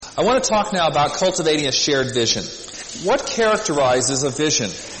I want to talk now about cultivating a shared vision. What characterizes a vision?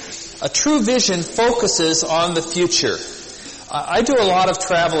 A true vision focuses on the future. I do a lot of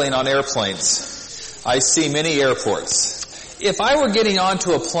traveling on airplanes. I see many airports. If I were getting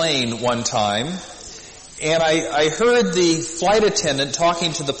onto a plane one time, and I heard the flight attendant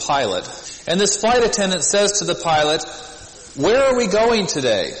talking to the pilot, and this flight attendant says to the pilot, "Where are we going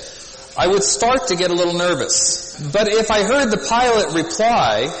today?" I would start to get a little nervous. But if I heard the pilot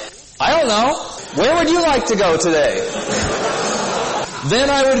reply, "I don't know, where would you like to go today?" then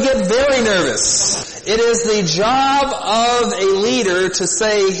I would get very nervous. It is the job of a leader to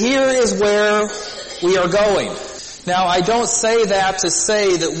say, here is where we are going. Now, I don't say that to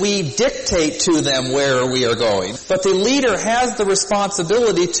say that we dictate to them where we are going, but the leader has the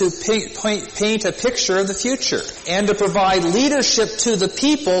responsibility to paint a picture of the future and to provide leadership to the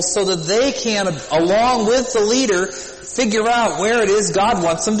people so that they can, along with the leader, figure out where it is God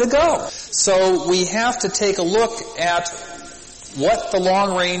wants them to go. So we have to take a look at what the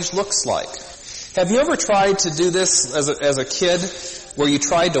long range looks like. Have you ever tried to do this as a kid, where you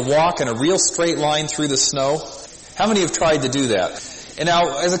tried to walk in a real straight line through the snow? How many have tried to do that? And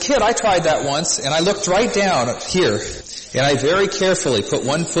now, as a kid, I tried that once, and I looked right down here, and I very carefully put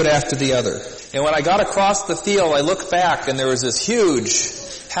one foot after the other. And when I got across the field, I looked back, and there was this huge,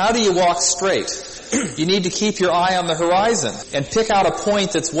 how do you walk straight? You need to keep your eye on the horizon and pick out a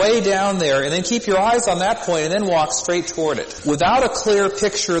point that's way down there, and then keep your eyes on that point and then walk straight toward it. Without a clear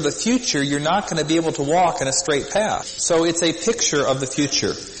picture of the future, you're not going to be able to walk in a straight path. So it's a picture of the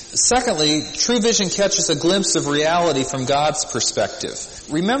future. Secondly, true vision catches a glimpse of reality from God's perspective.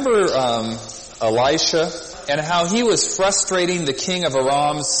 Remember Elisha and how he was frustrating the king of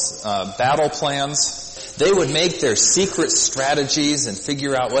Aram's battle plans? They would make their secret strategies and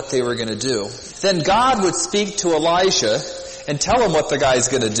figure out what they were going to do. Then God would speak to Elijah and tell him what the guy's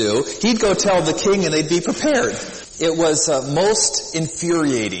going to do. He'd go tell the king and they'd be prepared. It was most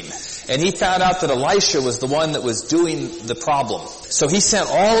infuriating. And he found out that Elisha was the one that was doing the problem. So he sent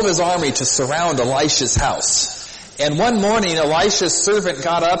all of his army to surround Elisha's house. And one morning, Elisha's servant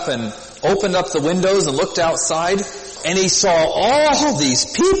got up and opened up the windows and looked outside. And he saw all these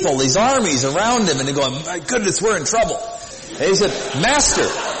people, these armies around him. And he's going, my goodness, we're in trouble. And he said, Master,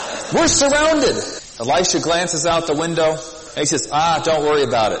 we're surrounded. Elisha glances out the window. And he says, don't worry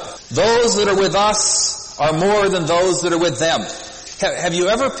about it. Those that are with us are more than those that are with them. Have you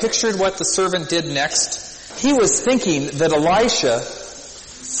ever pictured what the servant did next? He was thinking that Elisha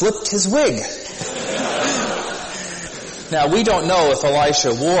flipped his wig. Now, we don't know if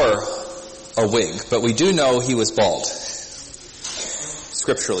Elisha wore a wig, but we do know he was bald,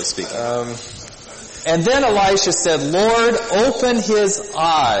 scripturally speaking. And then Elisha said, Lord, open his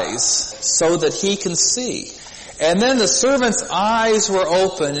eyes so that he can see. And then the servant's eyes were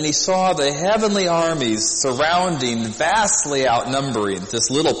open, and he saw the heavenly armies surrounding, vastly outnumbering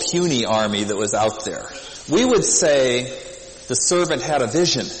this little puny army that was out there. We would say the servant had a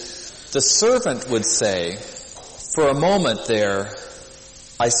vision. The servant would say, for a moment there,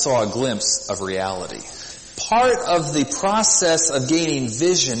 I saw a glimpse of reality. Part of the process of gaining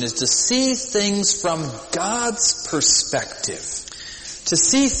vision is to see things from God's perspective. To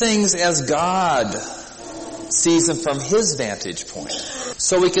see things as God sees them from His vantage point.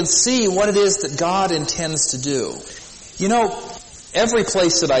 So we can see what it is that God intends to do. You know, every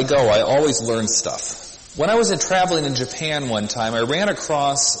place that I go, I always learn stuff. When I was traveling in Japan one time, I ran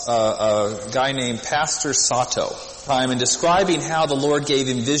across a guy named Pastor Sato, and describing how the Lord gave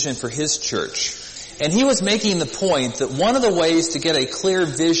him vision for his church. And he was making the point that one of the ways to get a clear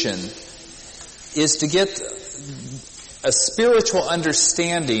vision is to get a spiritual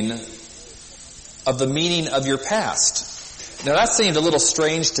understanding of the meaning of your past. Now that seemed a little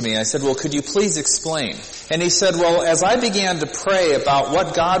strange to me. I said, well, could you please explain? And he said, well, as I began to pray about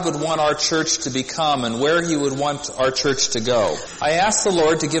what God would want our church to become and where He would want our church to go, I asked the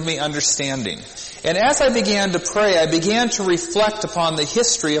Lord to give me understanding. And as I began to pray, I began to reflect upon the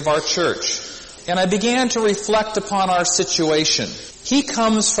history of our church. And I began to reflect upon our situation. He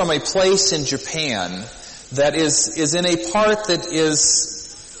comes from a place in Japan that is in a part that is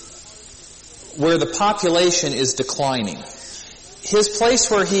where the population is declining. His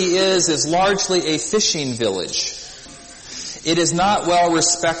place where he is largely a fishing village. It is not well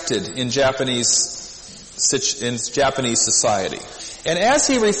respected in Japanese society. And as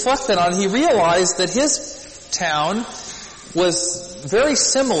he reflected on it, he realized that his town was very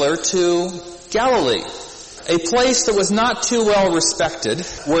similar to Galilee, a place that was not too well respected,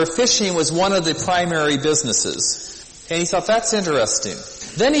 where fishing was one of the primary businesses. And he thought, that's interesting.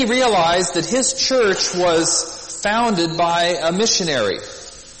 Then he realized that his church was founded by a missionary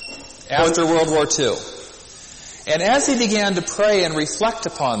after World War II. And as he began to pray and reflect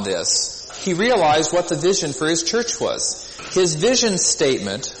upon this, he realized what the vision for his church was. His vision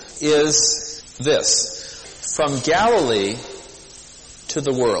statement is this: from Galilee to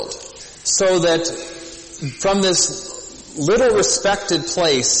the world. So that from this little respected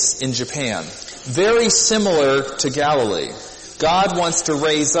place in Japan, very similar to Galilee, God wants to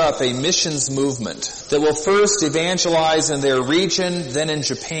raise up a missions movement that will first evangelize in their region, then in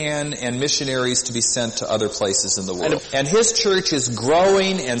Japan, and missionaries to be sent to other places in the world. And his church is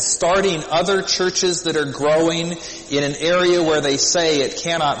growing and starting other churches that are growing in an area where they say it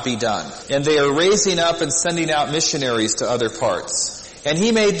cannot be done. And they are raising up and sending out missionaries to other parts. And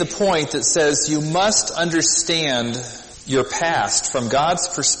he made the point that says you must understand your past from God's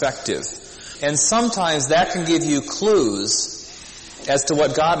perspective. And sometimes that can give you clues as to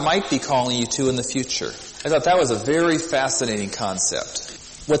what God might be calling you to in the future. I thought that was a very fascinating concept.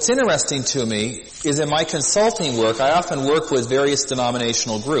 What's interesting to me is in my consulting work, I often work with various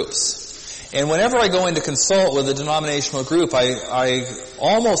denominational groups. And whenever I go in to consult with a denominational group, I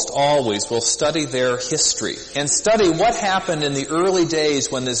almost always will study their history and study what happened in the early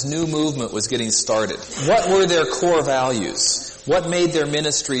days when this new movement was getting started. What were their core values? What made their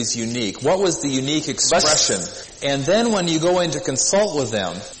ministries unique? What was the unique expression? And then when you go in to consult with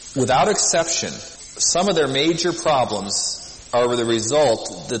them, without exception, some of their major problems are the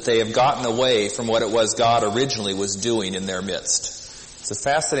result that they have gotten away from what it was God originally was doing in their midst. It's a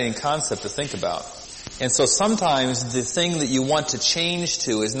fascinating concept to think about. And so sometimes the thing that you want to change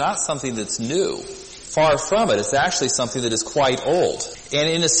to is not something that's new. Far from it. It's actually something that is quite old. And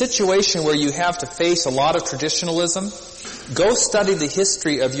in a situation where you have to face a lot of traditionalism, go study the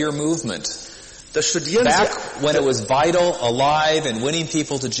history of your movement. Back when it was vital, alive, and winning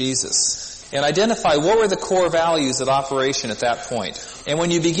people to Jesus. And identify what were the core values at operation at that point. And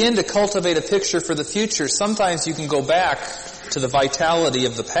when you begin to cultivate a picture for the future, sometimes you can go back to the vitality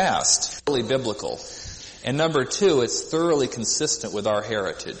of the past. Really biblical. And number two, it's thoroughly consistent with our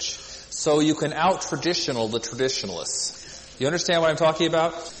heritage. So you can out-traditional the traditionalists. You understand what I'm talking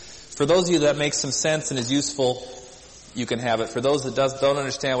about? For those of you that makes some sense and is useful, you can have it. For those that don't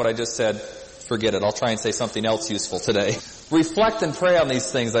understand what I just said, forget it. I'll try and say something else useful today. Reflect and pray on these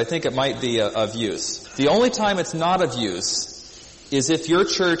things. I think it might be of use. The only time it's not of use is if your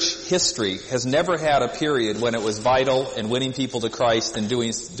church history has never had a period when it was vital and winning people to Christ and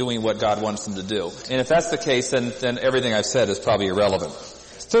doing what God wants them to do. And if that's the case, then everything I've said is probably irrelevant.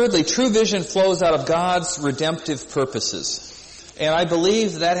 Thirdly, true vision flows out of God's redemptive purposes. And I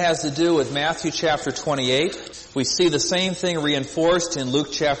believe that has to do with Matthew chapter 28. We see the same thing reinforced in Luke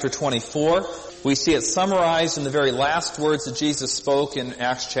chapter 24. We see it summarized in the very last words that Jesus spoke in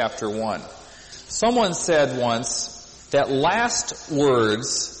Acts chapter 1. Someone said once that last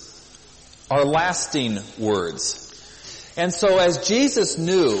words are lasting words. And so as Jesus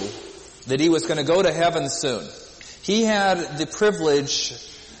knew that he was going to go to heaven soon, he had the privilege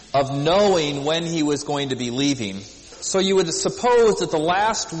of knowing when he was going to be leaving. So you would suppose that the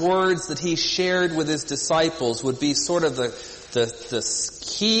last words that he shared with his disciples would be sort of the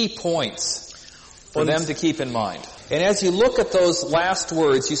key points for them to keep in mind. And as you look at those last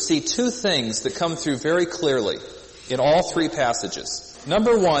words, you see two things that come through very clearly in all three passages.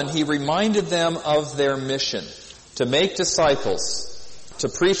 Number one, he reminded them of their mission, to make disciples, to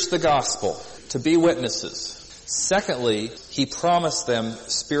preach the gospel, to be witnesses. Secondly, he promised them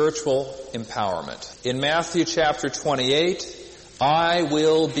spiritual empowerment. In Matthew chapter 28, I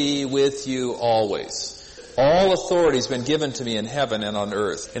will be with you always. All authority has been given to me in heaven and on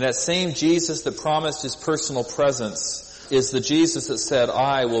earth. And that same Jesus that promised his personal presence is the Jesus that said,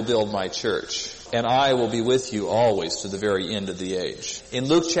 I will build my church, and I will be with you always to the very end of the age. In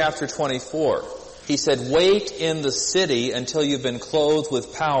Luke chapter 24, he said, wait in the city until you've been clothed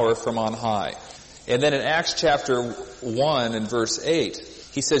with power from on high. And then in Acts chapter 1 and verse 8,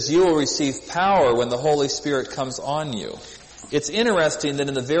 he says, you will receive power when the Holy Spirit comes on you. It's interesting that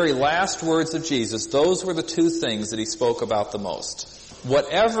in the very last words of Jesus, those were the two things that he spoke about the most.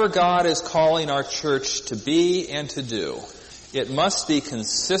 Whatever God is calling our church to be and to do, it must be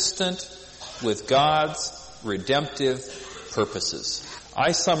consistent with God's redemptive purposes.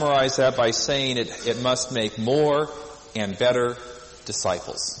 I summarize that by saying it must make more and better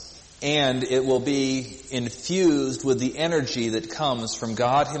disciples. And it will be infused with the energy that comes from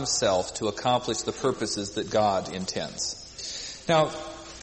God himself to accomplish the purposes that God intends. Now,